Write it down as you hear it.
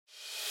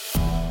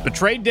The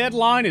trade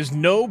deadline is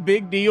no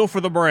big deal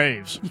for the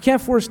Braves. You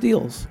can't force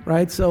deals,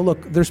 right? So,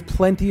 look, there's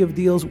plenty of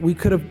deals. We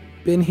could have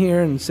been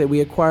here and say we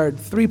acquired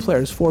 3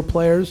 players, 4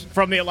 players.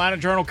 From the Atlanta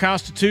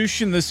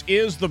Journal-Constitution, this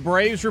is the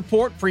Braves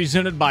Report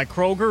presented by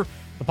Kroger,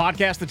 the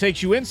podcast that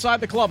takes you inside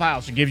the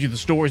clubhouse and gives you the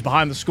stories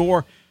behind the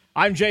score.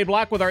 I'm Jay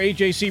Black with our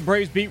AJC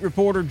Braves beat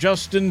reporter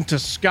Justin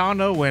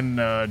Toscano.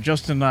 And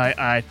Justin,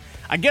 I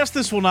guess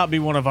this will not be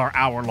one of our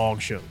hour-long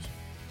shows.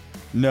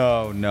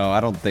 No, I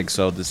don't think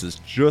so. This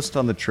is just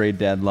on the trade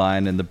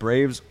deadline, and the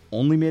Braves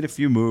only made a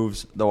few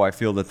moves, though I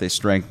feel that they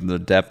strengthened the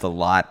depth a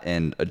lot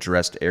and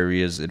addressed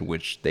areas in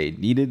which they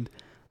needed.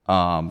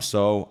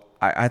 So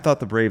I thought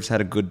the Braves had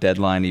a good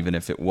deadline, even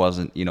if it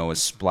wasn't,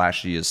 as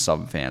splashy as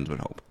some fans would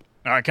hope.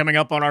 All right, coming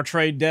up on our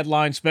trade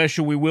deadline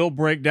special, we will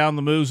break down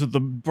the moves that the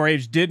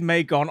Braves did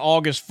make on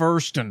August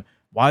 1st and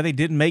why they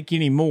didn't make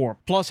any more,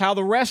 plus how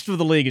the rest of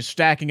the league is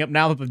stacking up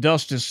now that the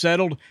dust is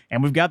settled,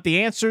 and we've got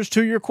the answers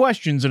to your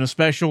questions in a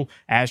special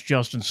Ask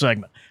Justin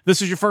segment.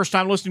 This is your first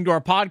time listening to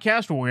our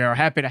podcast, where we are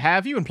happy to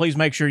have you, and please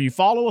make sure you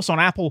follow us on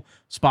Apple,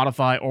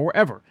 Spotify, or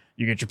wherever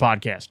you get your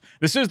podcast.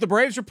 This is the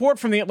Braves Report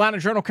from the Atlanta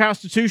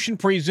Journal-Constitution,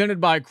 presented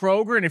by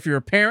Kroger, and if you're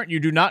a parent, you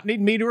do not need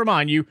me to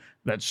remind you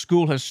that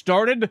school has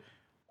started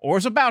or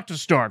is about to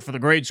start for the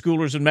grade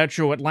schoolers in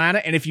Metro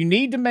Atlanta. And if you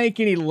need to make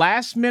any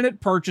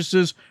last-minute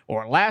purchases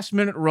or a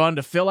last-minute run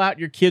to fill out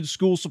your kids'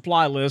 school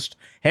supply list,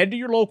 head to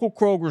your local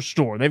Kroger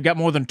store. They've got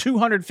more than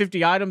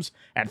 250 items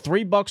at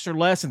 $3 or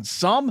less, and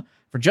some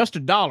for just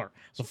 $1.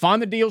 So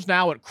find the deals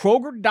now at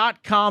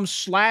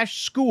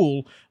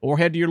Kroger.com/school or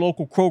head to your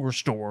local Kroger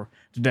store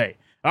today.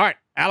 All right,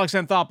 Alex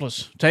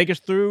Anthopoulos, take us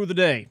through the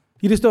day.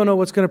 You just don't know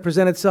what's going to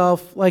present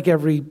itself. Like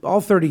all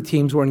 30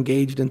 teams were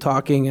engaged in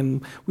talking,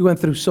 and we went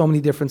through so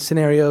many different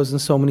scenarios and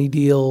so many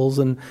deals,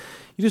 and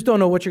you just don't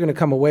know what you're going to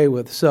come away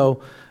with.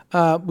 So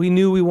we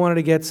knew we wanted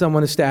to get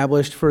someone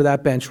established for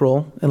that bench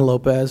role in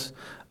Lopez.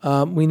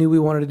 We knew we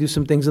wanted to do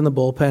some things in the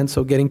bullpen,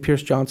 so getting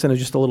Pierce Johnson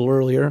just a little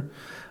earlier.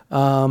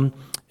 And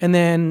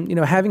then,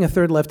 having a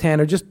third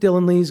left-hander, just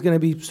Dylan Lee's going to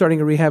be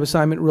starting a rehab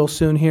assignment real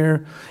soon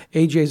here.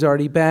 AJ's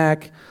already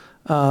back.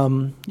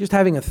 Just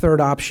having a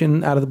third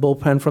option out of the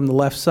bullpen from the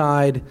left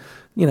side,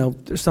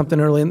 there's something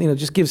early, and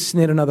just give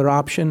Snit another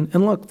option.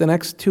 And look, the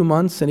next 2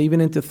 months and even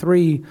into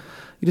 3, you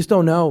just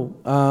don't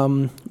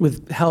know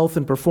with health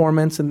and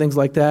performance and things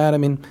like that. I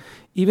mean,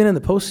 even in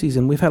the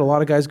postseason, we've had a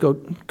lot of guys go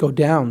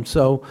down.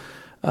 So,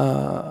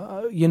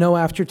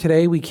 after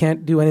today, we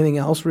can't do anything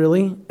else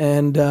really,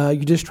 and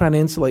you're just trying to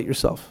insulate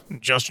yourself.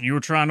 Justin, you were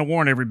trying to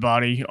warn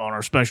everybody on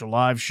our special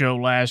live show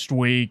last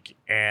week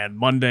and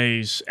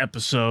Monday's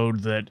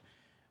episode that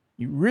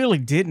you really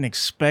didn't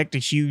expect a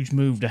huge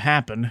move to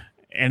happen,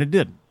 and it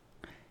didn't.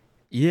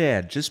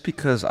 Yeah, just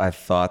because I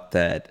thought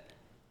that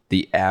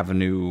the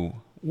avenue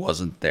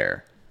wasn't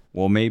there.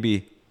 Well,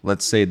 maybe,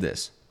 let's say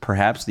this.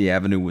 Perhaps the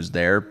avenue was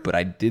there, but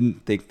I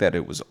didn't think that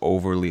it was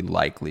overly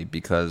likely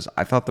because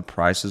I thought the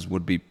prices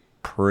would be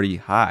pretty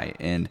high.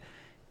 And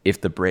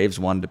if the Braves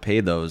wanted to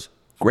pay those,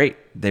 great,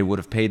 they would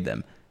have paid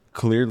them.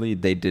 Clearly,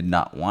 they did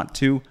not want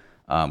to.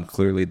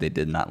 Clearly, they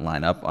did not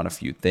line up on a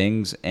few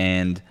things.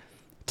 And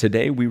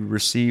today, we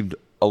received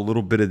a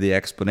little bit of the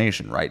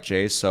explanation, right,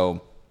 Jay?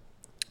 So,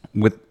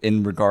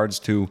 in regards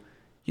to,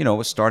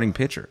 a starting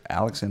pitcher,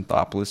 Alex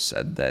Anthopoulos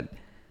said that,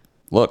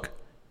 look,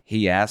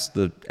 he asked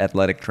the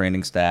athletic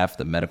training staff,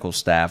 the medical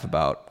staff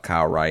about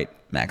Kyle Wright,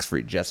 Max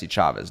Fried, Jesse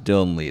Chavez,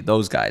 Dylan Lee,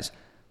 those guys.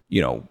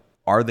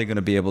 Are they going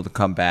to be able to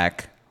come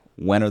back?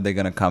 When are they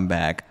going to come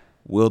back?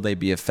 Will they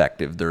be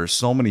effective? There are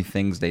so many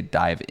things they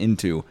dive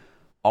into.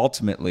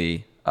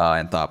 Ultimately,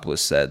 Anthopoulos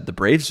said, the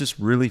Braves just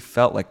really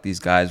felt like these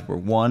guys were,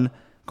 1,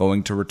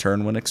 going to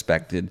return when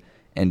expected,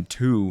 and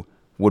 2,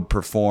 would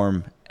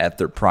perform at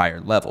their prior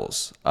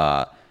levels.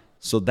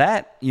 So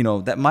that,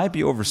 that might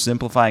be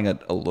oversimplifying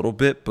it a little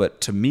bit,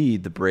 but to me,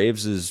 the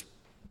Braves'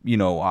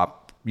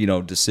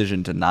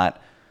 decision to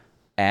not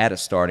add a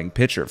starting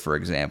pitcher, for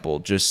example,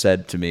 just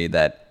said to me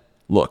that,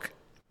 look,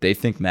 they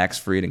think Max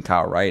Fried and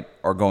Kyle Wright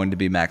are going to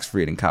be Max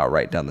Fried and Kyle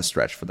Wright down the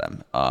stretch for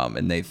them.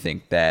 And they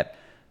think that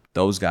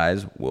those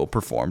guys will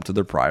perform to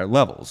their prior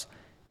levels.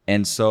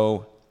 And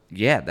so,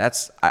 yeah,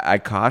 I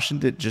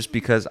cautioned it just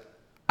because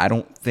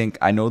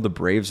I know the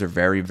Braves are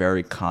very,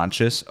 very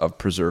conscious of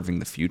preserving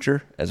the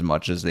future as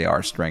much as they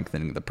are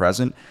strengthening the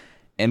present.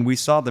 And we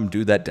saw them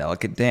do that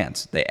delicate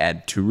dance. They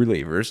add 2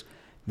 relievers.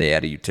 They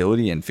add a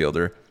utility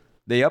infielder.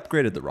 They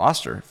upgraded the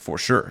roster for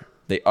sure.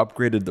 They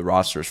upgraded the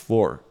roster's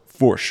floor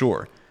for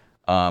sure.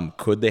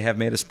 Could they have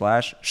made a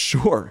splash?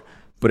 Sure.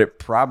 But it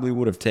probably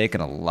would have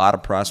taken a lot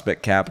of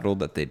prospect capital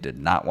that they did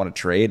not want to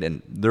trade.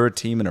 And they're a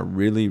team in a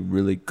really,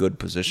 really good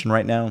position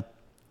right now.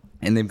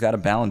 And they've got to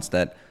balance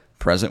that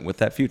present with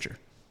that future.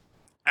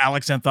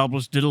 Alex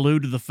Anthopoulos did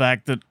allude to the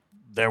fact that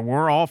there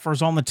were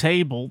offers on the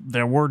table.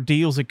 There were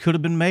deals that could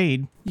have been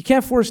made. You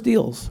can't force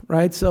deals,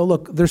 right? So,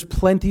 look, there's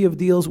plenty of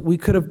deals. We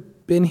could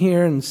have been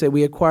here and say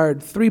we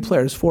acquired 3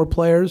 players, 4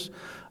 players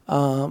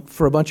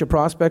for a bunch of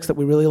prospects that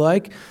we really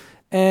like.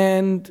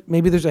 And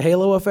maybe there's a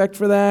halo effect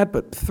for that,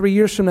 but 3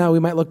 years from now, we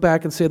might look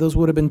back and say those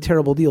would have been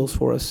terrible deals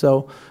for us.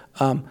 So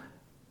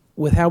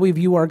with how we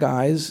view our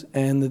guys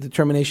and the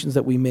determinations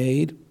that we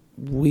made,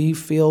 we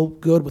feel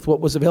good with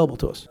what was available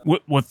to us.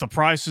 With the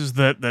prices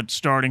that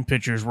starting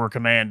pitchers were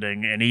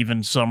commanding and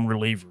even some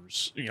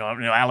relievers.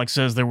 Alex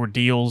says there were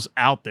deals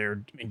out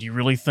there. I mean, do you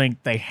really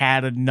think they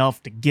had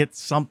enough to get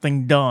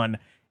something done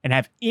and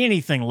have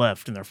anything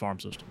left in their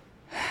farm system?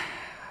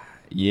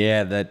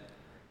 Yeah, that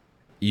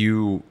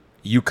you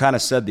kind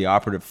of said the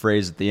operative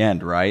phrase at the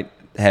end, right?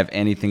 Have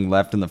anything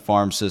left in the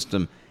farm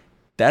system.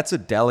 That's a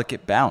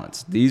delicate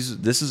balance.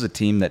 This is a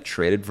team that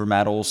traded for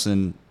Matt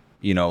Olson,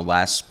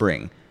 last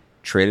spring,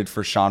 traded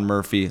for Sean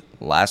Murphy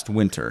last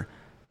winter.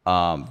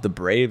 The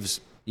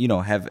Braves,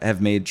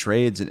 have made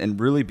trades, and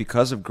really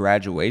because of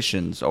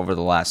graduations over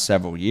the last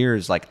several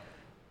years,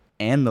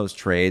 and those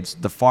trades,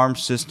 the farm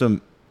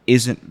system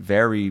isn't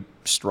very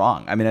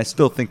strong. I mean, I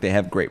still think they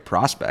have great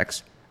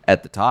prospects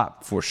at the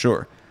top for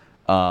sure.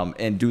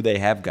 And do they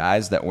have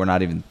guys that we're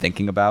not even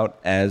thinking about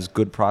as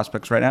good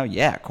prospects right now?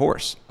 Yeah, of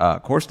course.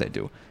 Of course they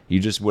do. You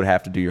just would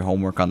have to do your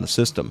homework on the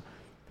system.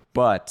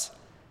 But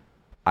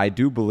I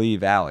do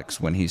believe Alex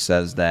when he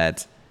says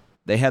that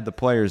they had the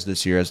players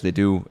this year, as they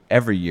do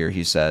every year,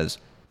 he says,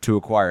 to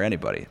acquire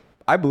anybody.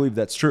 I believe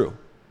that's true.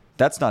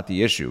 That's not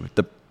the issue.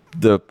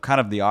 The kind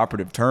of the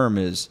operative term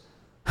is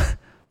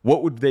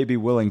what would they be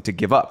willing to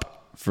give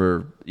up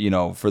for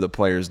the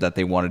players that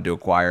they wanted to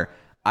acquire?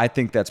 I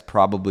think that's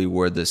probably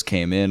where this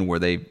came in, where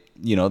they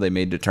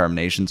made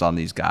determinations on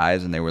these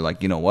guys, and they were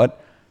like, you know what?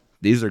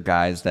 These are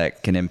guys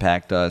that can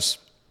impact us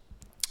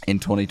in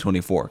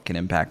 2024, can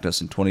impact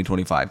us in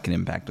 2025, can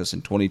impact us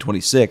in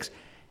 2026.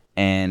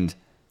 And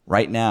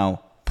right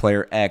now,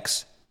 player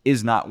X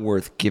is not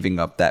worth giving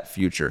up that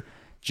future.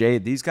 Jay,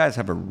 these guys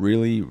have a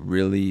really,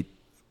 really,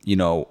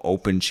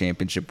 open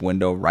championship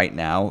window right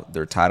now.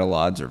 Their title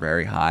odds are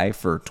very high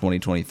for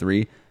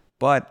 2023,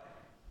 but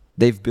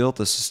they've built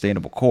a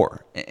sustainable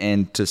core.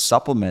 And to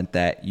supplement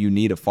that, you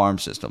need a farm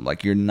system.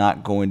 You're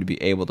not going to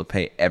be able to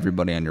pay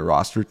everybody on your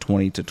roster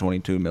 $20 to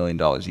 $22 million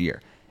a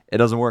year. It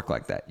doesn't work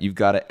like that. You've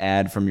got to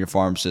add from your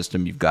farm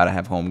system. You've got to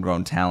have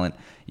homegrown talent.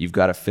 You've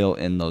got to fill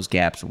in those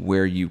gaps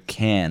where you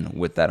can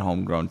with that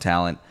homegrown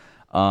talent.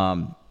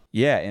 And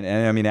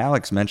I mean,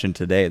 Alex mentioned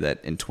today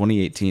that in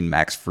 2018,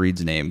 Max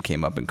Fried's name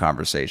came up in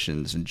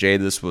conversations. And Jay,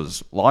 this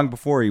was long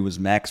before he was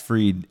Max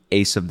Fried,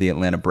 ace of the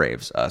Atlanta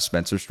Braves.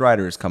 Spencer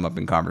Strider has come up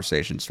in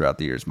conversations throughout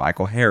the years.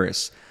 Michael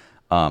Harris,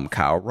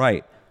 Kyle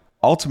Wright.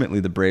 Ultimately,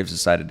 the Braves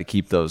decided to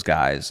keep those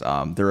guys.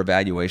 Their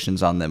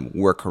evaluations on them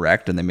were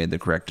correct, and they made the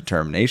correct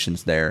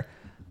determinations there.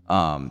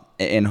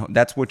 And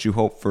that's what you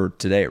hope for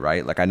today,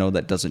 right? I know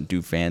that doesn't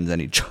do fans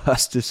any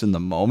justice in the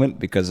moment,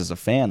 because as a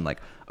fan,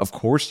 of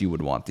course you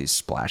would want these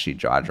splashy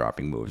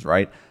jaw-dropping moves,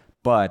 right?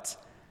 But,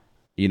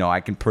 I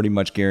can pretty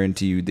much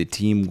guarantee you the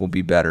team will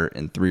be better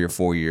in 3 or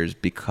 4 years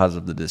because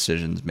of the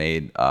decisions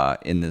made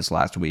in this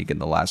last week, in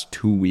the last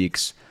 2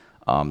 weeks.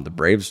 The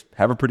Braves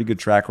have a pretty good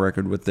track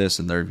record with this,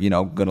 and they're,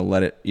 going to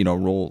let it,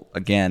 roll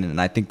again. And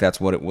I think that's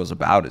what it was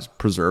about, is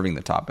preserving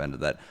the top end of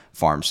that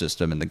farm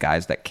system and the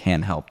guys that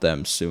can help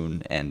them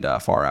soon and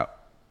far out.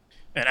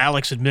 And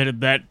Alex admitted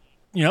that,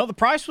 the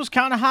price was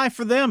kind of high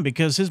for them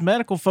because his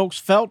medical folks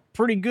felt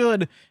pretty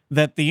good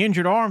that the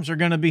injured arms are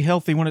going to be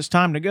healthy when it's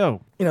time to go.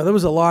 There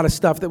was a lot of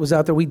stuff that was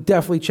out there. We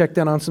definitely checked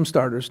in on some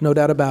starters, no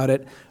doubt about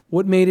it.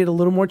 What made it a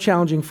little more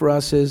challenging for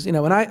us is, and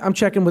I'm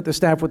checking with the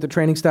staff, with the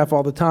training staff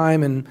all the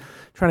time, and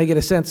trying to get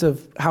a sense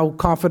of how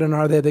confident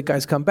are they that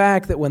guys come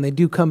back, that when they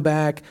do come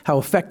back, how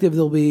effective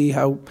they'll be,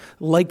 how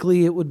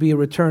likely it would be a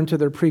return to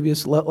their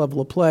previous level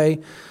of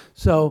play.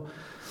 So,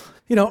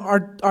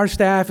 our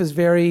staff is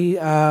very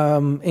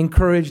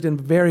encouraged and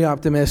very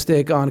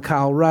optimistic on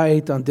Kyle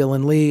Wright, on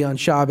Dylan Lee, on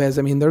Chavez.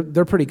 I mean,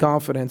 they're pretty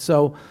confident.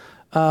 So,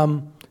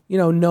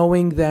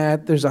 knowing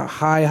that there's a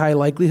high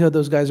likelihood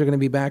those guys are going to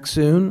be back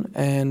soon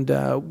and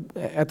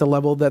at the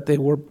level that they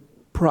were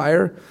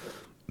prior,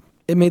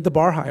 it made the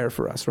bar higher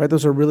for us, right?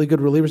 Those are really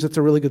good relievers. It's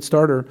a really good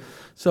starter.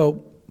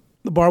 So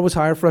the bar was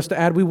higher for us to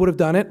add. We would have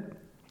done it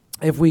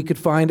if we could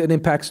find an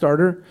impact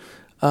starter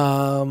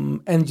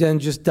and then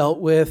just dealt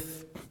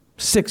with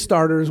 6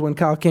 starters when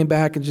Kyle came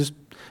back and just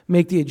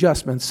make the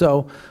adjustments.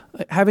 So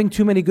having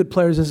too many good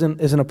players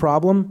isn't a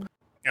problem.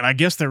 And I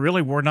guess there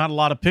really were not a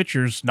lot of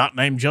pitchers not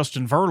named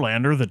Justin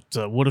Verlander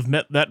that would have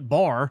met that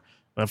bar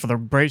for the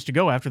Braves to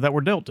go after that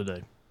were dealt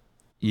today.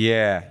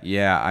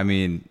 Yeah. I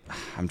mean,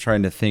 I'm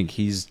trying to think.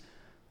 He's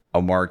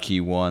a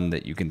marquee one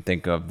that you can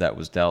think of that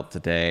was dealt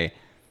today.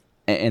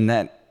 And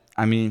that,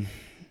 I mean,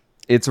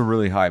 it's a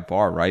really high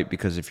bar, right?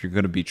 Because if you're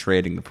going to be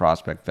trading the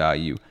prospect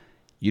value,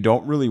 you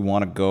don't really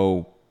want to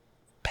go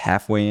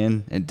halfway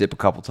in and dip a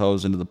couple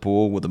toes into the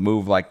pool. With a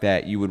move like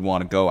that, you would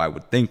want to go, I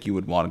would think you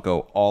would want to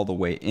go all the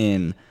way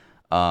in.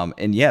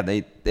 And yeah,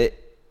 they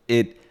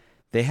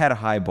had a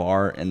high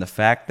bar, and the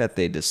fact that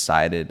they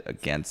decided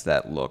against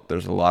that look,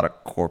 there's a lot of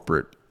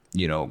corporate,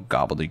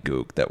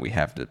 gobbledygook that we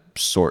have to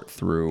sort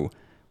through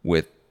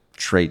with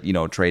trade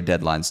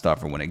deadline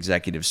stuff or when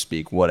executives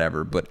speak,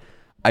 whatever. But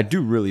I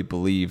do really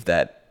believe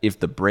that if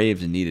the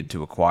Braves needed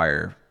to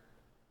acquire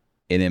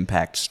an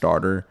impact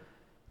starter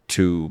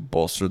to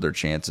bolster their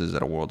chances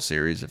at a World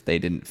Series, if they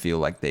didn't feel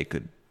like they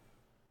could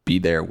be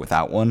there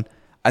without one,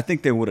 I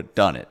think they would have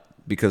done it,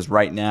 because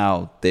right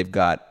now they've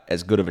got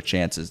as good of a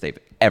chance as they've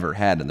ever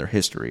had in their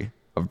history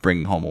of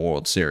bringing home a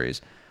World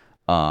Series.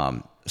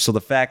 So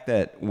the fact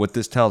that what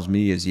this tells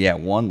me is, yeah,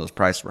 one, those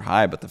prices were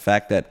high, but the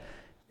fact that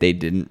they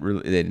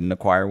didn't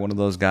acquire one of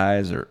those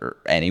guys or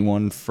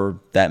anyone for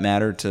that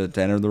matter to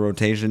enter the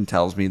rotation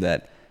tells me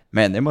that,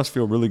 man, they must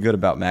feel really good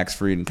about Max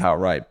Fried and Kyle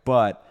Wright.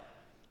 But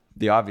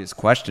the obvious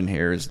question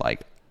here is,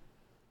 like,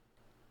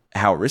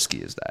 how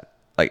risky is that?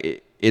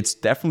 Like, it's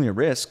definitely a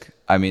risk.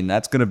 I mean,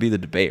 that's going to be the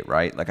debate,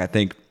 right? Like, I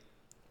think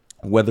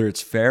whether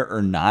it's fair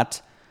or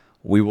not,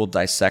 we will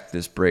dissect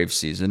this Braves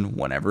season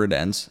whenever it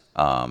ends.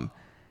 And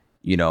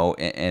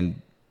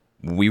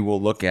we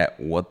will look at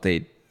what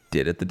they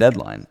did at the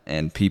deadline.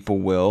 And people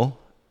will,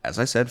 as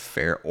I said,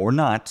 fair or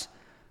not,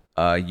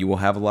 you will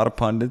have a lot of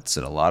pundits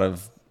and a lot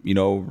of,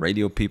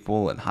 radio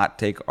people and hot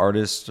take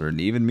artists or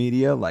even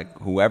media, like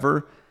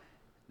whoever,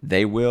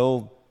 they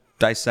will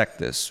dissect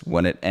this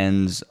when it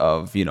ends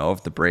of,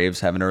 if the Braves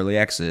have an early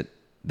exit,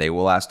 they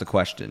will ask the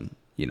question,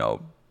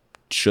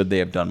 should they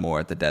have done more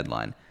at the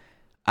deadline?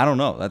 I don't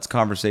know. That's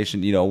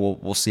conversation.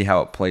 We'll see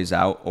how it plays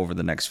out over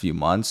the next few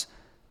months.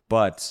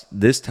 But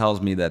this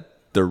tells me that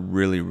they're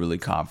really, really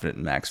confident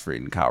in Max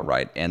Fried and Kyle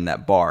Wright. And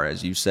that bar,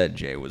 as you said,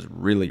 Jay, was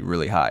really,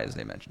 really high, as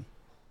they mentioned.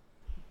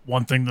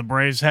 One thing the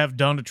Braves have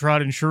done to try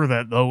to ensure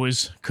that, though,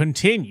 is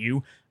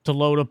continue to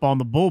load up on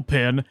the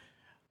bullpen,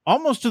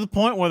 almost to the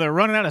point where they're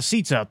running out of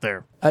seats out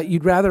there.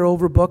 You'd rather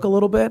overbook a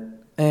little bit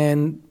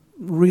and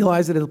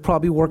realize that it'll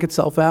probably work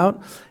itself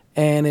out.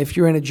 And if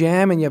you're in a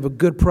jam and you have a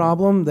good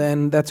problem,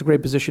 then that's a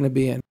great position to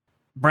be in.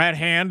 Brad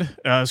Hand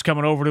is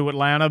coming over to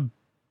Atlanta,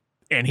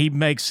 and he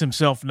makes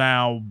himself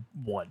now,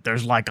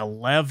 there's like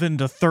 11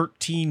 to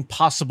 13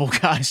 possible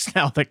guys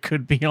now that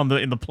could be in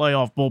the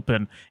playoff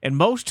bullpen, and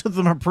most of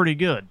them are pretty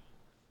good.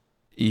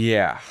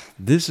 Yeah,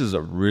 this is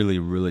a really,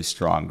 really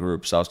strong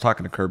group. So I was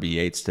talking to Kirby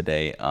Yates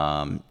today,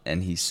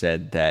 and he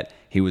said that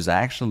he was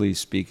actually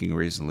speaking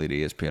recently to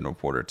ESPN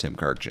reporter Tim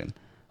Kirkjian,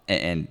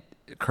 and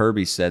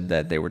Kirby said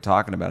that they were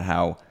talking about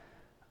how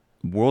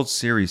World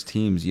Series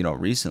teams,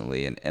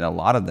 recently, and a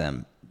lot of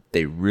them,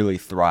 they really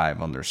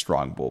thrive on their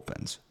strong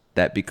bullpens.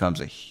 That becomes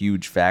a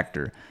huge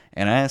factor.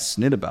 And I asked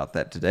Snit about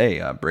that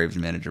today, Braves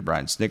manager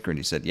Brian Snitker, and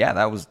he said, yeah,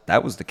 that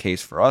was the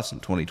case for us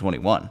in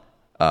 2021.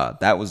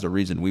 That was the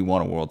reason we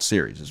won a World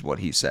Series, is what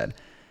he said.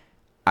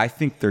 I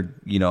think they're,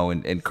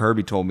 and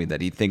Kirby told me that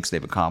he thinks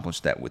they've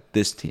accomplished that with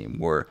this team,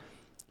 where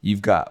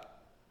you've got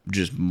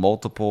just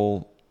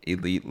multiple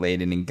elite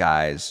late inning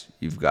guys.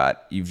 You've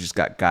just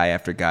got guy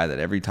after guy that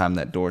every time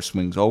that door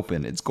swings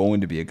open, it's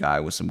going to be a guy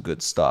with some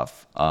good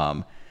stuff.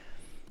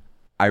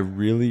 I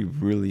really,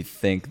 really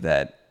think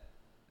that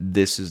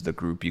this is the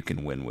group you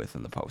can win with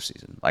in the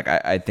postseason. Like,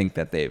 I think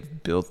that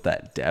they've built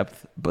that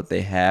depth, but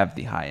they have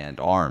the high-end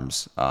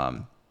arms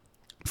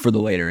for the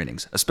later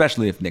innings,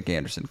 especially if Nick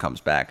Anderson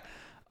comes back,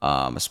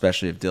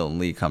 especially if Dylan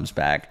Lee comes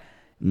back.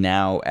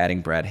 Now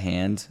adding Brad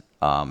Hand,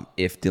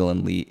 if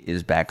Dylan Lee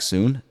is back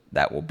soon,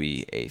 that will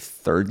be a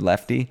third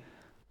lefty.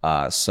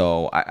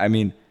 So, I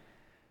mean,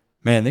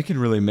 man, they can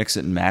really mix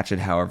it and match it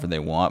however they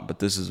want, but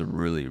this is a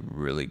really,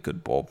 really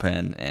good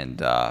bullpen. And,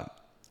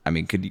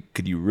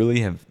 could you really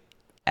have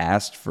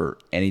asked for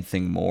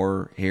anything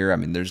more here? I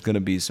mean, there's going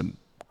to be some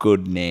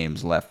good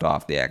names left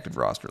off the active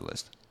roster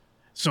list.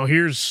 So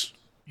here's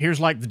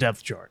like the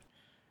depth chart.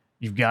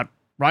 You've got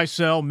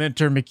Rysell,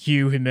 Minter,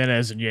 McHugh,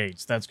 Jimenez, and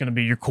Yates. That's going to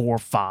be your core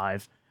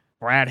 5.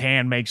 Brad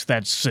Hand makes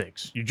that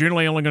 6. You're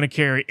generally only going to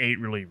carry 8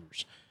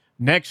 relievers.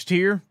 Next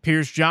tier,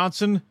 Pierce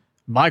Johnson,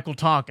 Michael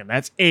Tonkin.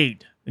 That's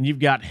 8. And you've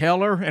got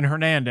Heller and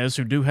Hernandez,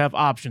 who do have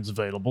options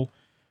available.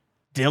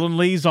 Dylan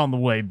Lee's on the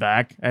way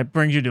back. That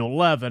brings you to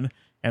 11.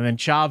 And then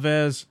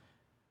Chavez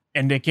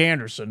and Nick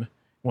Anderson,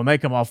 when they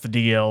come off the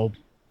DL,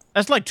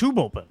 that's like 2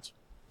 bullpens.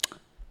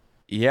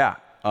 Yeah.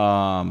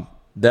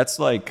 That's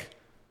like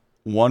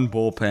one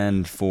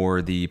bullpen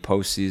for the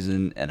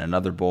postseason and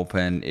another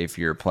bullpen if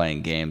you're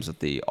playing games at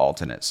the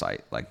alternate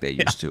site like they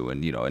used to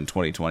in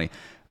 2020.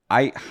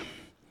 I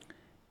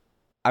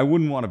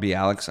wouldn't want to be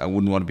Alex. I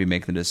wouldn't want to be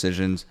making the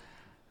decisions.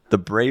 The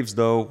Braves,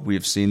 though,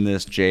 we've seen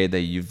this, Jay.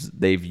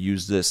 They've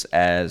used this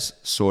as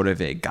sort of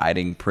a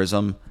guiding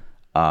prism.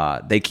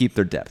 They keep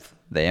their depth.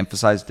 They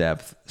emphasize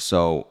depth.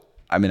 So,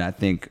 I mean, I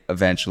think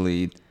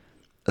eventually,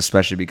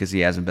 especially because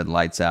he hasn't been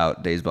lights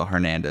out, Daysbel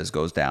Hernandez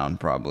goes down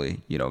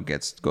probably,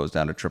 goes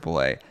down to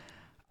AAA.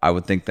 I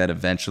would think that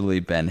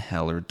eventually Ben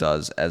Heller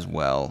does as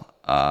well.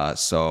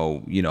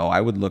 So, I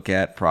would look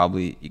at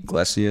probably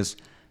Iglesias,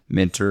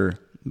 Minter,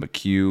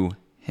 McHugh,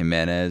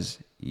 Jimenez,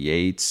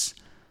 Yates,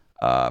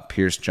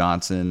 Pierce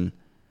Johnson,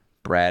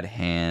 Brad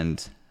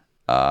Hand,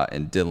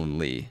 and Dylan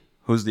Lee.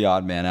 Who's the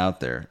odd man out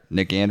there?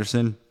 Nick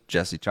Anderson,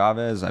 Jesse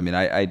Chavez. I mean,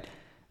 I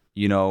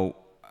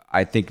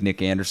think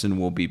Nick Anderson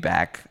will be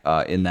back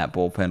in that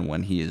bullpen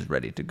when he is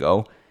ready to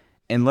go.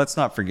 And let's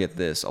not forget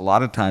this. A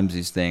lot of times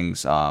these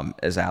things,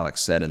 as Alex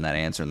said in that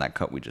answer, in that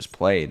cut we just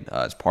played,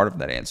 as part of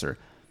that answer,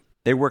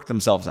 they work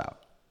themselves out.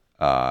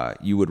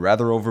 You would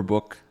rather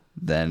overbook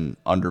than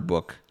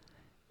underbook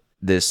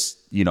this,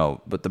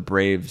 but the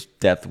Braves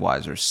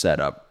depth-wise are set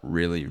up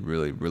really,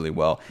 really, really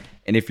well.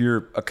 And if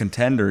you're a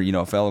contender,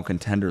 a fellow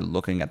contender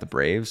looking at the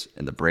Braves,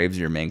 and the Braves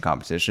are your main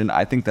competition,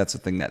 I think that's the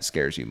thing that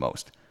scares you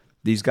most.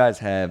 These guys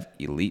have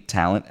elite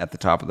talent at the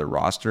top of their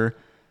roster,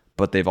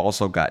 but they've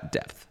also got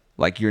depth.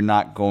 Like, you're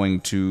not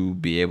going to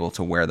be able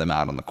to wear them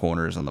out on the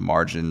corners, on the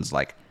margins.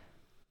 Like,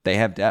 they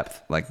have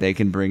depth. Like, they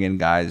can bring in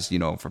guys,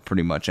 for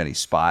pretty much any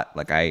spot.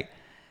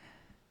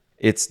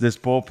 It's this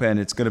bullpen.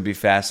 It's going to be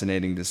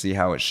fascinating to see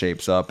how it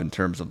shapes up in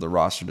terms of the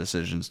roster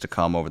decisions to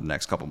come over the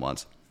next couple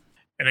months.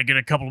 And they get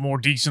a couple more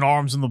decent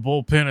arms in the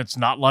bullpen. It's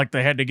not like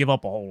they had to give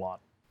up a whole lot.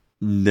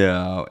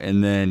 No.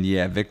 And then,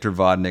 Victor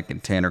Vodnik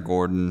and Tanner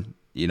Gordon,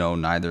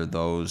 neither of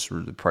those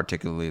really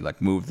particularly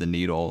move the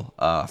needle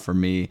for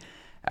me.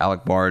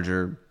 Alec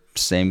Barger,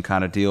 same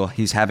kind of deal.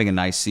 He's having a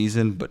nice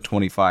season, but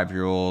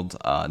 25-year-old,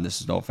 and this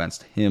is no offense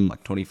to him,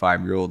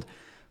 25-year-old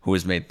who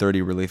has made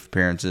 30 relief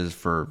appearances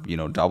for,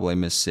 Double-A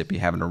Mississippi,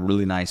 having a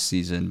really nice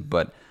season,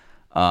 but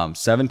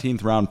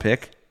 17th round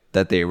pick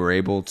that they were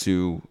able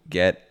to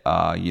get,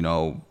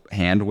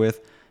 hand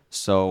with.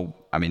 So,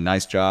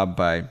 nice job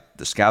by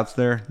the scouts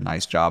there.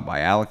 Nice job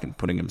by Alec in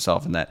putting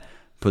himself in that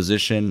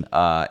position.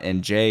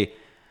 And Jay,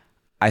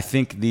 I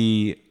think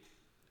the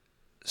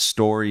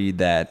story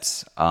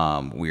that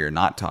we are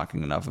not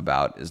talking enough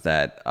about is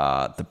that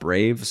the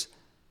Braves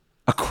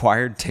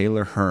acquired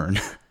Taylor Hearn,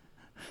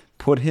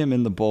 put him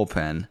in the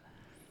bullpen,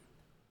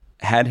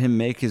 had him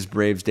make his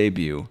Braves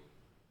debut,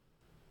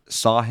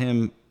 saw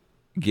him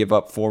give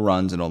up 4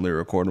 runs and only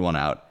record 1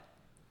 out,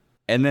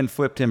 and then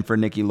flipped him for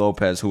Nicky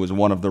Lopez, who was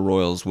one of the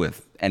Royals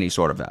with any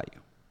sort of value.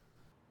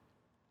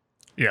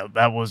 Yeah,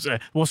 that was... so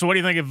what do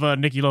you think of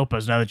Nicky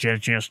Lopez now that you had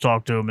a chance to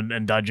talk to him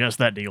and digest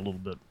that deal a little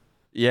bit?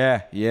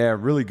 Yeah,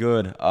 really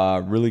good.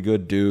 Really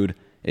good dude.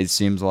 It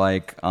seems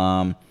like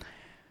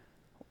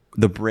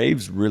the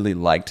Braves really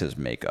liked his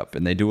makeup,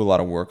 and they do a lot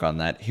of work on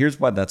that. Here's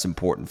why that's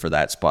important for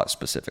that spot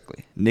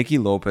specifically. Nicky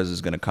Lopez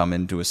is going to come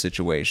into a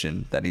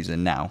situation that he's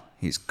in now.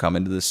 He's come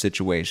into this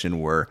situation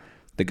where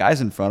the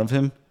guys in front of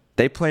him,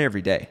 they play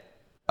every day.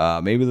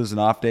 Maybe there's an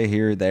off day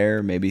here or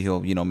there. Maybe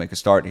he'll, make a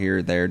start here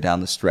or there down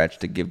the stretch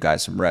to give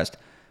guys some rest.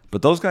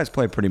 But those guys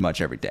play pretty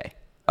much every day.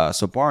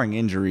 So barring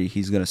injury,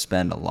 he's going to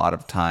spend a lot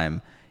of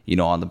time,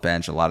 on the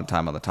bench, a lot of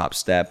time on the top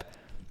step.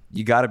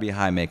 You got to be a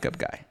high makeup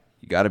guy.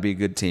 You got to be a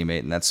good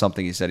teammate, and that's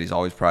something he said he's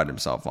always prided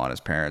himself on. His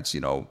parents,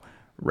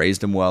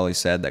 raised him well, he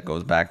said. That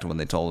goes back to when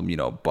they told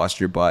him, bust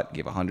your butt,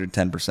 give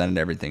 110% in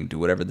everything, do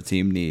whatever the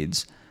team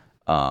needs.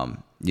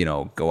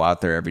 Go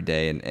out there every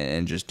day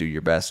and just do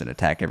your best and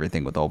attack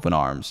everything with open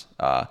arms,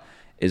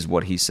 is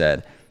what he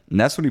said. And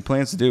that's what he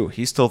plans to do.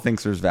 He still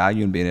thinks there's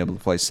value in being able to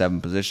play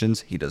 7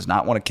 positions. He does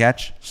not want to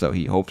catch, so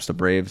he hopes the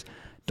Braves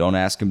don't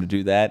ask him to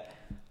do that.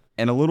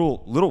 And a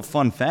little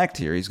fun fact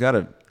here, he's got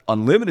an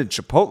unlimited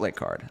Chipotle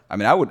card.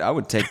 I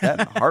would take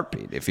that in a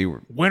heartbeat if he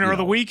were winner of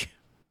the week.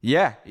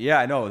 Yeah,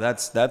 I know.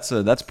 That's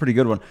a pretty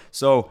good one.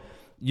 So,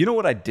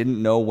 what I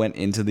didn't know went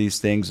into these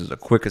things as a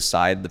quick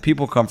aside. The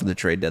people come for the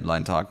trade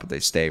deadline talk, but they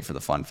stay for the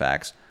fun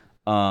facts.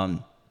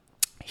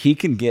 He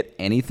can get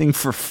anything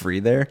for free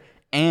there,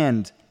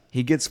 and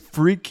he gets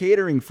free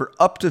catering for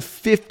up to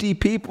 50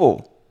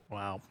 people.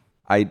 Wow.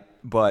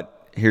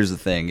 But here's the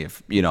thing.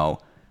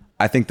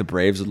 I think the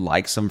Braves would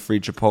like some free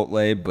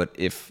Chipotle, but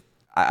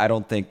I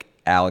don't think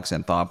Alex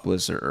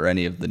Anthopoulos or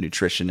any of the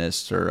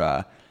nutritionists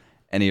or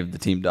any of the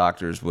team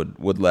doctors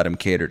would let him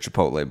cater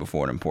Chipotle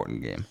before an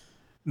important game.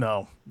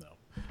 No.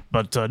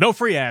 But no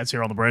free ads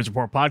here on the Braves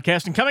Report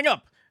podcast. And coming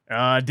up,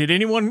 did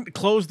anyone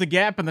close the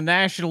gap in the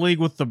National League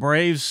with the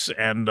Braves,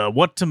 and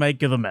what to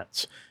make of the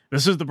Mets?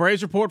 This is the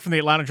Braves Report from the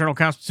Atlanta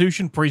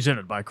Journal-Constitution,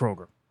 presented by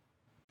Kroger.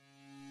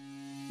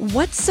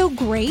 What's so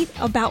great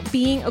about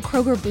being a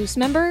Kroger Boost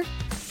member?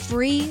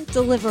 Free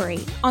delivery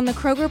on the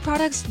Kroger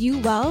products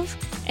you love,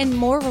 and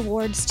more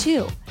rewards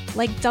too,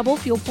 like double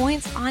fuel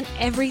points on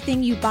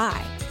everything you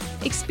buy.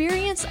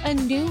 Experience a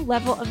new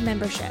level of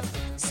membership,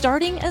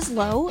 starting as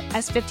low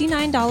as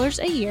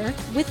 $59 a year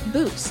with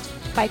Boost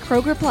by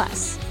Kroger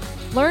Plus.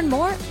 Learn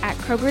more at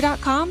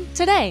Kroger.com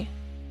today.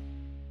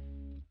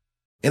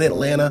 In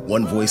Atlanta,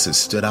 one voice has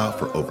stood out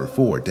for over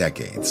 4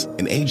 decades.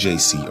 An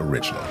AJC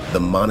original, The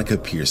Monica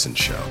Pearson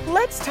Show.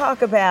 Let's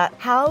talk about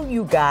how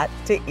you got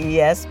to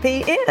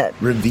ESPN.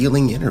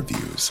 Revealing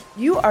interviews.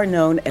 You are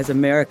known as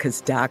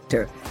America's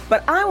doctor,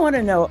 but I want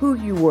to know who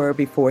you were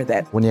before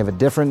that. When you have a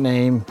different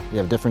name, you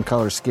have different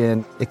color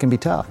skin, it can be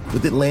tough.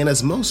 With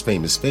Atlanta's most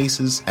famous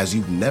faces as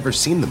you've never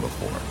seen them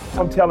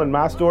before. I'm telling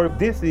my story.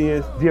 This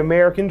is the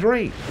American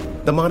dream.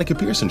 The Monica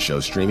Pearson Show,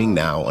 streaming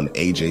now on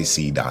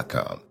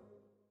AJC.com.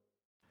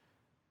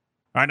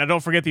 All right, now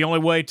don't forget the only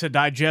way to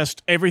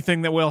digest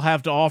everything that we'll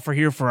have to offer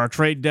here for our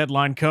trade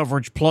deadline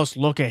coverage, plus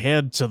look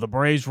ahead to the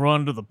Braves'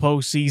 run to the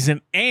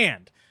postseason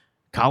and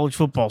college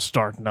football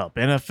starting up,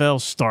 NFL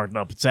starting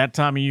up. It's that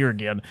time of year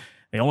again.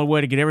 The only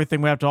way to get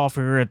everything we have to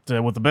offer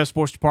here with the best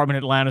sports department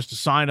in Atlanta is to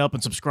sign up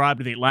and subscribe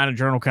to the Atlanta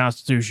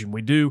Journal-Constitution.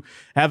 We do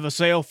have a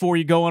sale for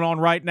you going on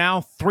right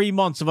now. 3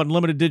 months of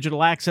unlimited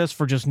digital access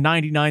for just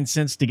 99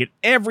 cents to get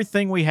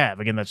everything we have.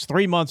 Again, that's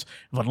 3 months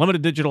of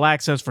unlimited digital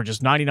access for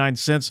just 99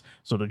 cents.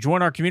 So to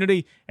join our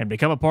community and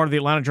become a part of the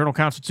Atlanta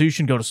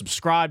Journal-Constitution, go to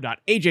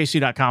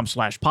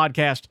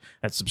subscribe.ajc.com/podcast.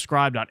 That's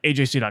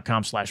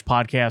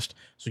subscribe.ajc.com/podcast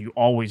so you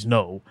always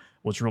know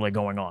what's really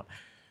going on.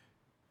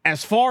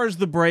 As far as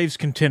the Braves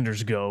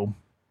contenders go,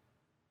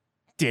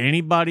 did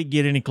anybody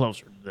get any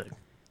closer today?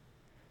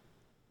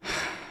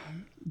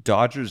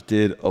 Dodgers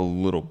did a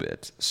little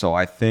bit. So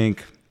I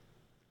think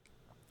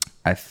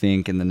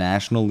in the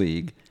National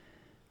League,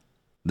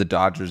 the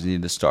Dodgers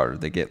need a starter.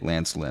 They get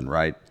Lance Lynn,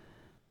 right?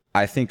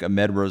 I think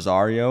Ahmed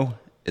Rosario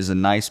is a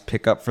nice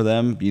pickup for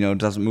them. You know,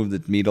 doesn't move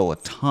the needle a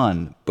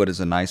ton, but is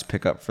a nice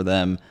pickup for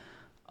them.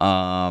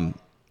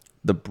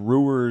 The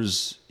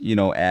Brewers, you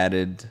know,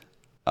 added...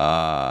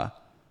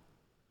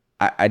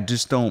 I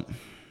just don't...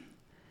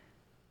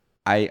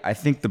 I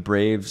think the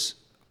Braves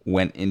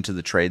went into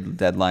the trade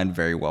deadline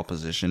very well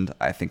positioned.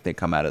 I think they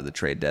come out of the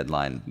trade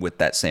deadline with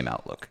that same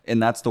outlook.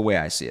 And that's the way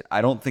I see it.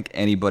 I don't think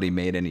anybody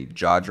made any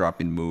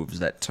jaw-dropping moves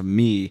that, to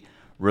me,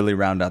 really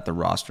round out the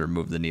roster,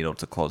 move the needle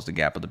to close the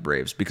gap with the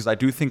Braves. Because I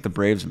do think the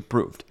Braves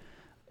improved.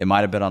 It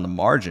might have been on the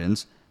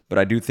margins, but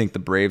I do think the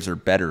Braves are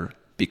better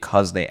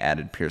because they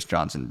added Pierce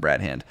Johnson and Brad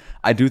Hand.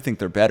 I do think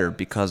they're better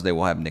because they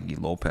will have Nicky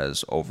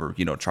Lopez over,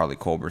 you know, Charlie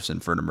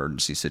Culberson for an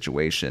emergency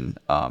situation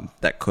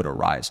that could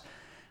arise.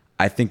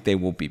 I think they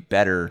will be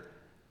better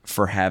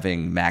for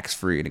having Max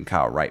Fried and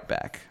Kyle Wright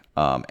back.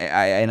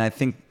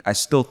 I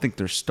still think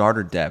their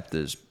starter depth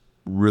is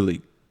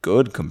really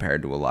good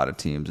compared to a lot of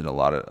teams and a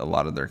lot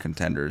of their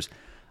contenders.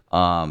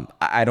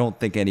 I don't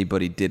think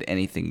anybody did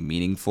anything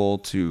meaningful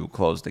to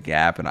close the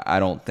gap, and I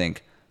don't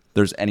think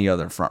there's any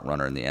other front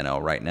runner in the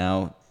NL right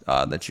now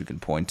that you can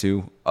point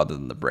to other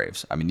than the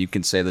Braves. I mean, you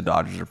can say the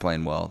Dodgers are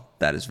playing well.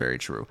 That is very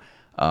true.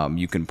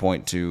 You can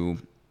point to,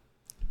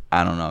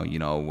 I don't know, you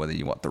know, whether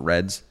you want the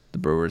Reds, the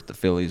Brewers, the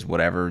Phillies,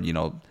 whatever, you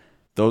know,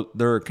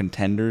 there are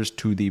contenders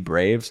to the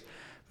Braves.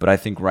 But I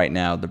think right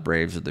now the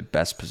Braves are the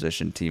best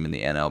positioned team in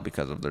the NL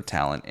because of their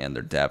talent and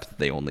their depth.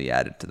 They only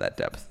added to that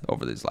depth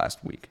over this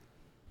last week.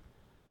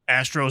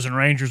 Astros and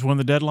Rangers win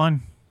the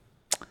deadline?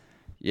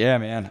 Yeah,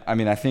 man. I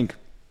mean, I think...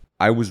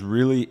 it was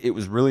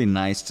really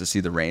nice to see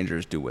the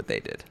Rangers do what they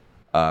did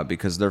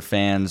because their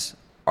fans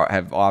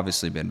have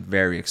obviously been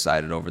very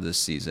excited over this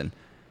season.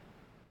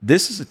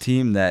 This is a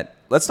team that,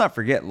 let's not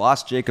forget,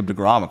 lost Jacob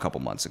deGrom a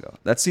couple months ago.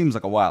 That seems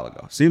like a while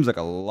ago. Seems like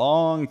a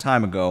long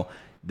time ago.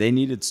 They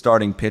needed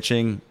starting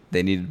pitching.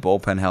 They needed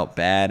bullpen help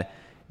bad.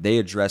 They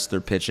addressed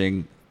their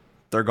pitching.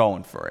 They're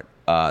going for it.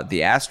 The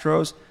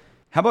Astros,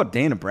 how about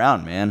Dana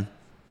Brown, man?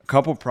 A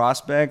couple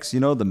prospects. You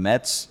know, the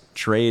Mets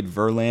trade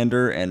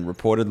Verlander and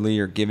reportedly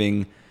are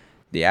giving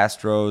the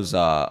Astros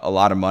a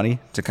lot of money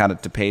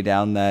to pay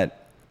down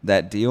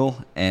that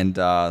deal, and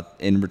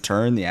in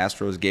return the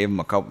Astros gave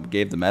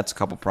the Mets a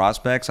couple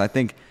prospects. I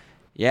think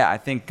you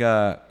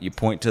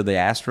point to the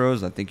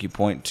Astros. I think you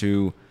point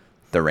to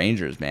the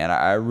Rangers, man.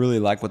 I really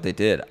like what they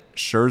did.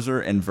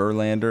 Scherzer and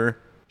Verlander.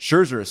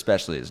 Scherzer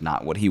especially is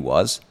not what he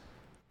was,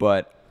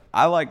 but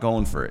I like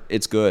going for it.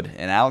 It's good.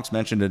 And Alex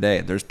mentioned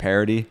today, there's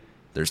parity.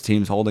 There's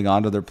teams holding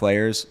on to their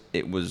players.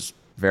 It was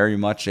very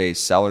much a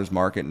seller's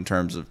market in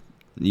terms of,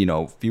 you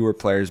know, fewer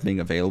players being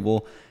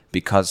available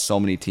because so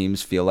many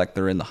teams feel like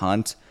they're in the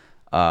hunt.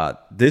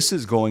 This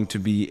is going to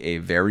be a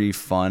very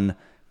fun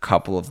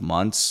couple of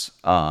months,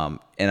 and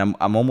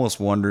I'm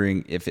almost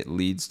wondering if it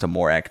leads to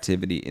more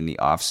activity in the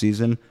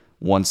offseason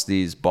once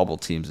these bubble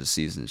teams this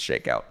season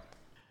shake out.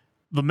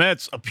 The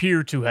Mets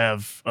appear to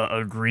have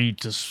agreed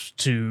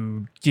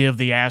to give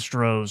the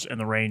Astros and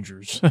the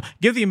Rangers,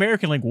 give the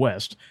American League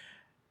West,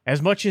 as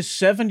much as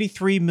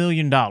 $73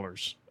 million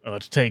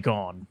to take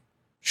on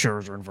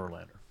Scherzer and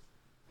Verlander.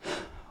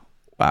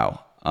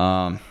 Wow.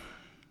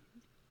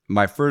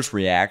 My first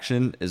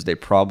reaction is they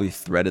probably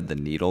threaded the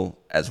needle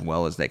as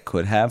well as they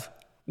could have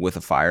with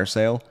a fire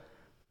sale.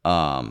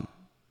 But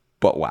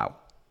wow.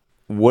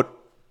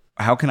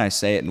 How can I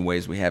say it in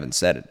ways we haven't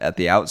said it? At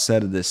the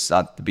outset of this,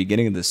 at the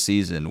beginning of this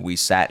season, we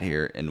sat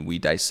here and we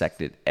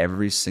dissected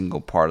every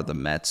single part of the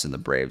Mets and the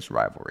Braves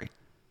rivalry.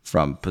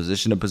 From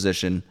position to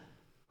position,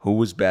 who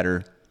was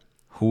better,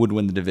 who would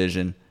win the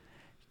division.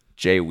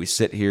 Jay, we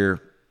sit here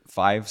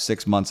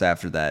 5-6 months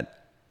after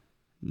that.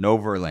 No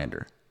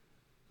Verlander,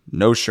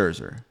 no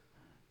Scherzer,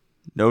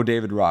 no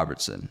David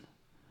Robertson,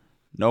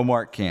 no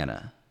Mark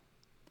Canha,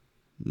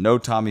 no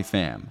Tommy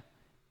Pham.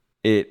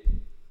 It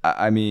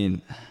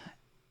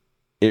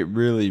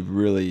really,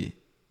 really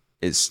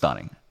is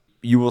stunning.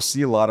 You will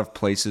see a lot of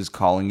places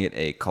calling it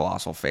a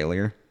colossal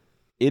failure.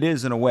 It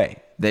is in a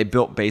way. They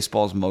built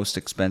baseball's most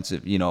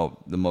expensive, the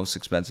most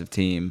expensive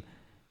team.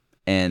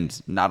 And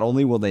not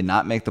only will they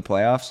not make the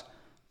playoffs,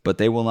 but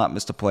they will not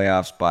miss the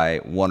playoffs by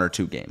 1 or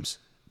 2 games.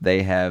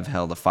 They have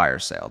held a fire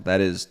sale.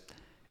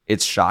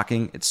 It's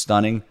shocking. It's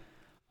stunning.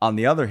 On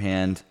the other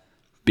hand,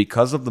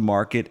 because of the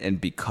market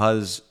and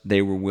because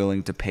they were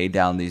willing to pay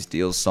down these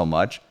deals so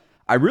much,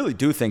 I really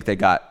do think they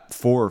got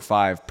 4 or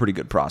 5 pretty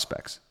good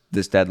prospects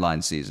this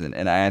deadline season.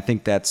 And I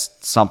think that's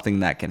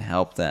something that can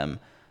help them.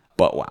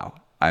 But wow,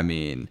 I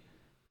mean,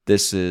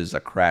 this is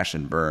a crash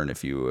and burn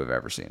if you have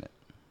ever seen it.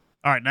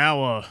 All right,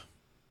 now,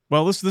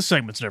 well, this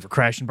segment's never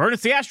crash and burn.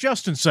 It's the Ask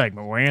Justin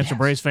segment where we answer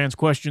Braves fans'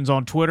 questions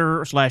on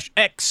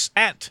Twitter/X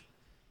at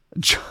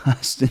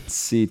Justin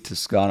C.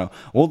 Toscano.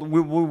 Well, we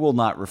will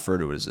not refer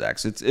to it as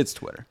X. It's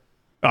Twitter.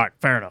 All right,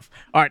 fair enough.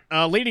 All right,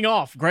 leading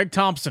off, Greg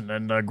Thompson.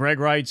 And Greg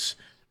writes,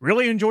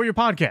 really enjoy your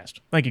podcast.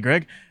 Thank you,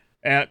 Greg.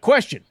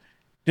 Question,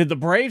 did the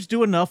Braves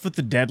do enough at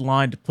the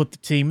deadline to put the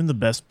team in the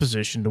best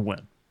position to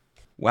win?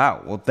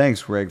 Wow. Well,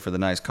 thanks, Greg, for the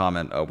nice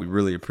comment. We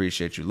really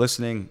appreciate you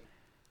listening.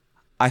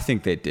 I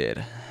think they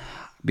did,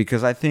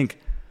 because I think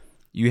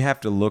you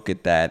have to look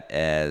at that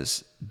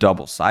as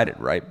double-sided,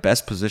 right?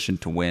 Best position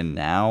to win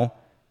now.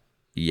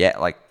 Yeah,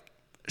 like,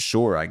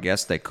 sure, I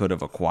guess they could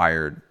have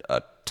acquired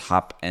a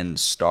top-end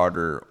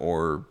starter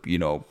or,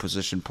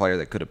 position player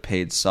that could have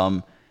paid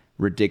some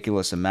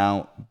ridiculous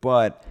amount.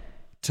 But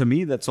to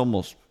me, that's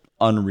almost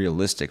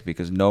unrealistic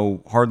because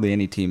hardly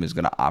any team is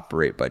going to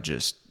operate by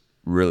just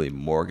really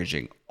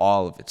mortgaging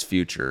all of its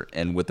future.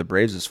 And with the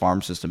Braves'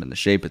 farm system and the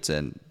shape it's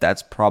in,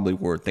 that's probably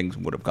where things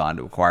would have gone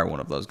to acquire one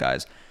of those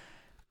guys.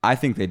 I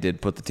think they did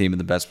put the team in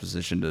the best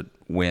position to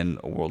win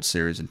a World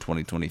Series in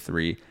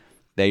 2023.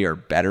 They are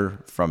better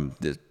from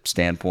the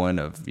standpoint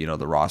of,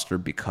 the roster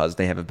because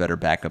they have a better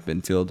backup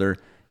infielder.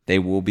 They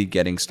will be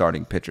getting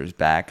starting pitchers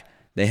back.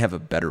 They have a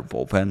better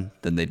bullpen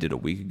than they did a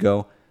week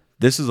ago.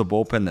 This is a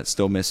bullpen that's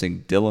still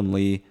missing Dylan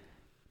Lee,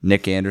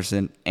 Nick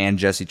Anderson, and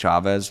Jesse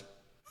Chavez,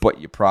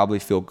 but you probably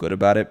feel good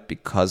about it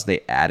because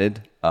they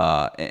added.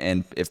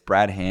 And if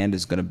Brad Hand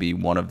is going to be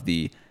one of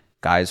the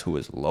guys who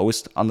is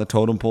lowest on the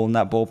totem pole in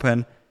that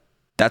bullpen,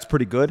 that's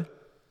pretty good.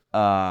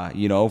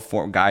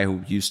 For a guy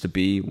who used to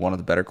be one of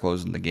the better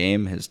closers in the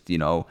game, his,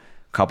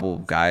 couple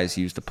of guys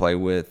he used to play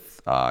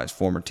with, his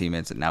former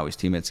teammates and now he's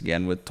teammates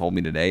again with, told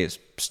me today his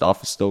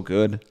stuff is still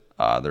good.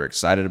 They're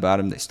excited about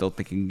him. They still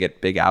think he can get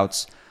big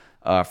outs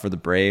for the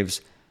Braves.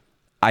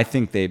 I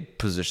think they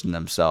positioned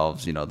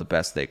themselves, the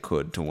best they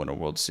could to win a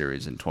World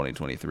Series in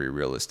 2023,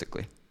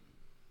 realistically.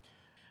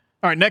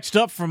 All right, next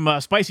up from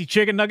Spicy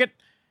Chicken Nugget.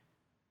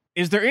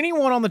 Is there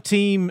anyone on the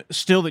team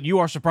still that you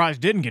are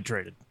surprised didn't get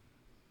traded?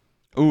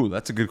 Ooh,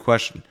 that's a good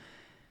question.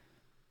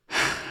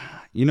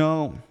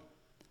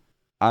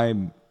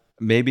 I'm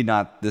maybe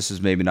not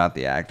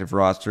the active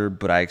roster,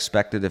 but I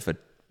expected if a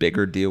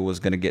bigger deal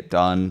was going to get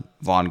done,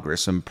 Vaughn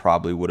Grissom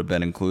probably would have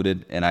been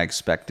included. And I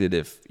expected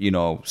if,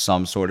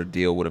 some sort of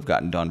deal would have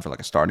gotten done for like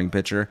a starting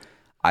pitcher,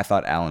 I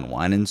thought Alan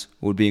Winans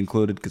would be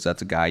included because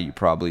that's a guy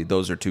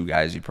those are 2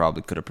 guys you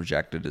probably could have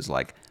projected as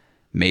like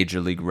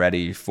major league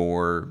ready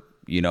for,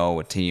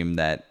 a team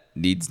that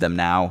needs them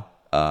now.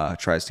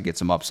 Tries to get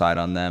some upside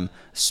on them,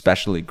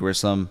 especially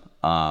Grissom,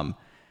 and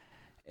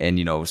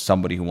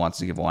somebody who wants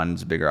to give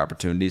Winans a bigger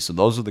opportunity. So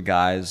those are the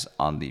guys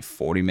on the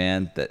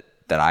 40-man that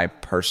I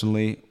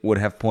personally would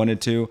have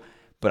pointed to,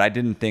 but I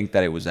didn't think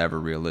that it was ever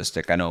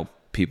realistic. I know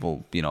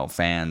people,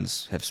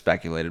 fans have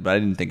speculated, but I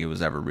didn't think it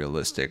was ever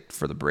realistic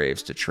for the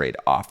Braves to trade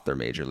off their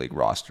major league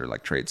roster,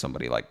 like trade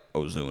somebody like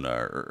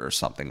Ozuna or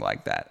something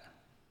like that.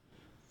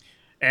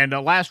 And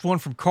last one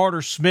from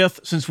Carter Smith.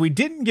 Since we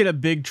didn't get a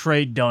big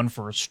trade done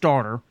for a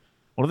starter,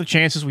 what are the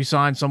chances we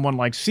sign someone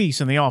like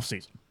Cease in the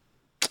offseason?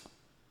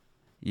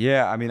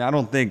 Yeah, I mean, I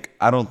don't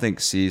think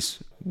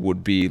Cease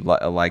would be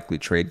a likely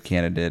trade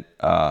candidate,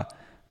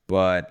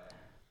 but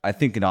I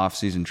think an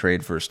offseason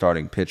trade for a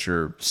starting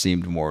pitcher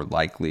seemed more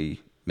likely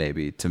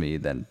maybe to me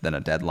than a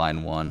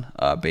deadline one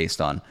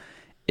based on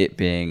it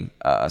being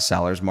a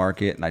seller's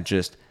market. And I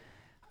just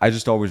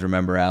always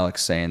remember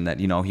Alex saying that,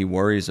 he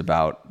worries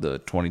about the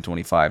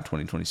 2025,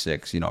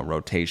 2026,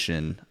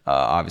 rotation.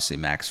 Obviously,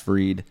 Max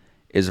Fried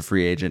is a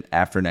free agent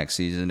after next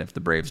season. If the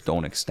Braves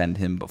don't extend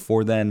him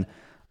before then,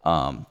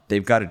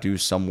 they've got to do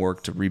some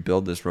work to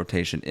rebuild this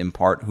rotation in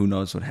part. Who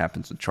knows what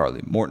happens with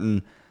Charlie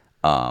Morton?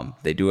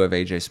 They do have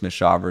AJ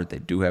Smith-Shawver. They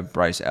do have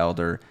Bryce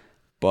Elder.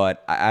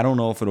 But I don't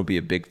know if it'll be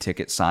a big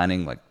ticket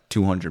signing like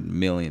 $200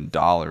 million,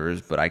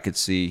 but I could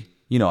see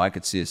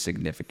a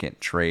significant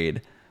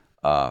trade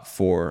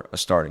for a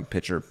starting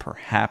pitcher,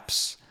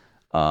 perhaps,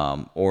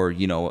 or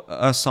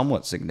a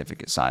somewhat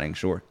significant signing,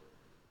 sure.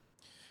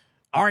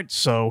 All right,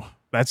 so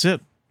that's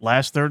it.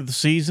 Last third of the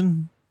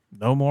season.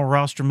 No more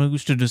roster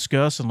moves to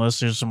discuss unless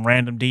there's some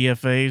random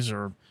DFAs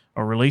or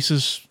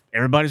releases.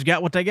 Everybody's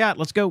got what they got.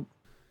 Let's go.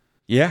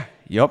 Yeah.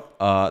 Yep.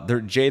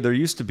 There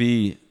used to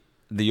be,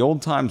 the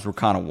old times were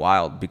kind of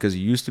wild because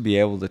you used to be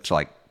able to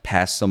like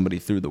pass somebody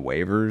through the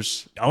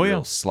waivers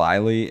real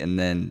slyly and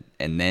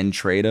then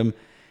trade them.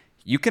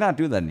 You cannot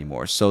do that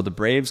anymore. So the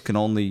Braves can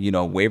only,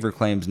 waiver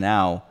claims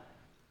now.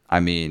 I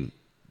mean,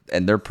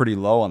 and they're pretty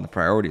low on the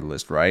priority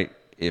list, right?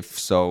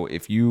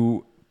 If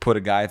you put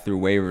a guy through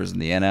waivers in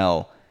the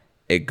NL,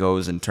 it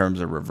goes in terms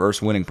of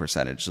reverse winning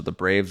percentage. So the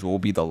Braves will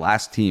be the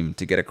last team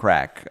to get a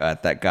crack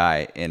at that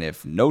guy. And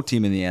if no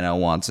team in the NL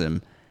wants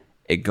him,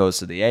 it goes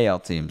to the AL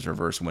team's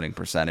reverse winning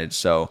percentage.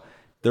 So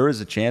there is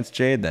a chance,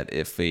 Jade, that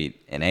if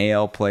an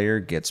AL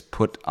player gets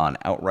put on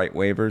outright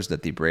waivers,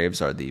 that the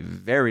Braves are the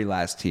very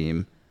last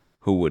team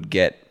who would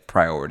get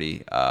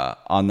priority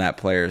on that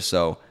player.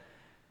 So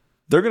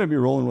they're going to be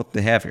rolling what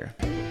they have here.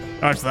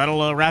 All right, so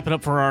that'll wrap it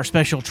up for our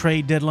special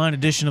trade deadline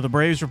edition of the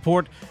Braves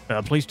Report.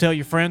 Please tell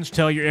your friends,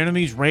 tell your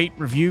enemies, rate,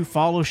 review,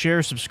 follow,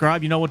 share,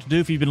 subscribe. You know what to do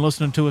if you've been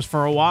listening to us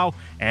for a while.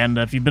 And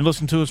if you've been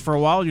listening to us for a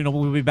while, you know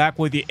we'll be back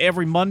with you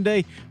every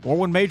Monday or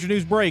when major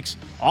news breaks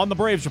on the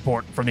Braves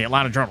Report from the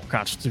Atlanta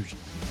Journal-Constitution.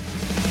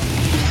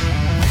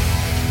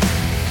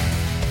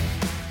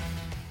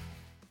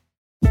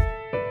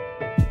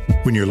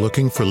 When you're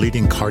looking for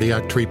leading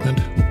cardiac treatment,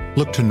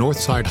 look to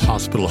Northside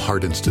Hospital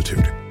Heart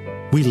Institute.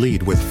 We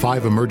lead with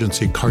 5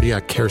 emergency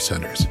cardiac care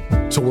centers,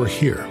 so we're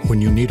here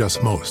when you need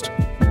us most.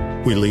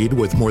 We lead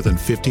with more than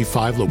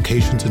 55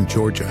 locations in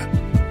Georgia.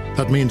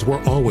 That means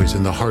we're always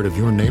in the heart of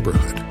your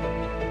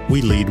neighborhood.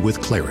 We lead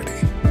with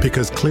clarity,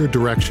 because clear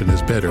direction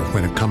is better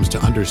when it comes to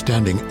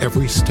understanding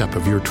every step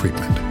of your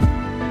treatment.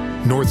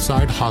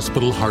 Northside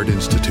Hospital Heart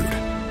Institute.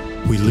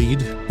 We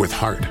lead with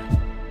heart.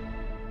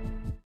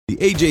 The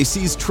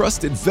AJC's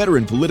trusted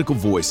veteran political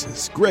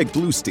voices, Greg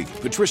Bluestein,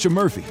 Patricia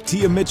Murphy,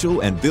 Tia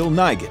Mitchell, and Bill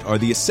Nygut, are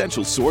the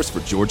essential source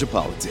for Georgia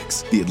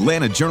politics. The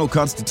Atlanta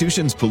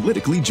Journal-Constitution's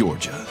Politically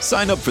Georgia.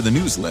 Sign up for the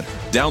newsletter,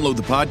 download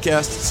the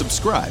podcast,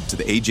 subscribe to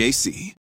the AJC.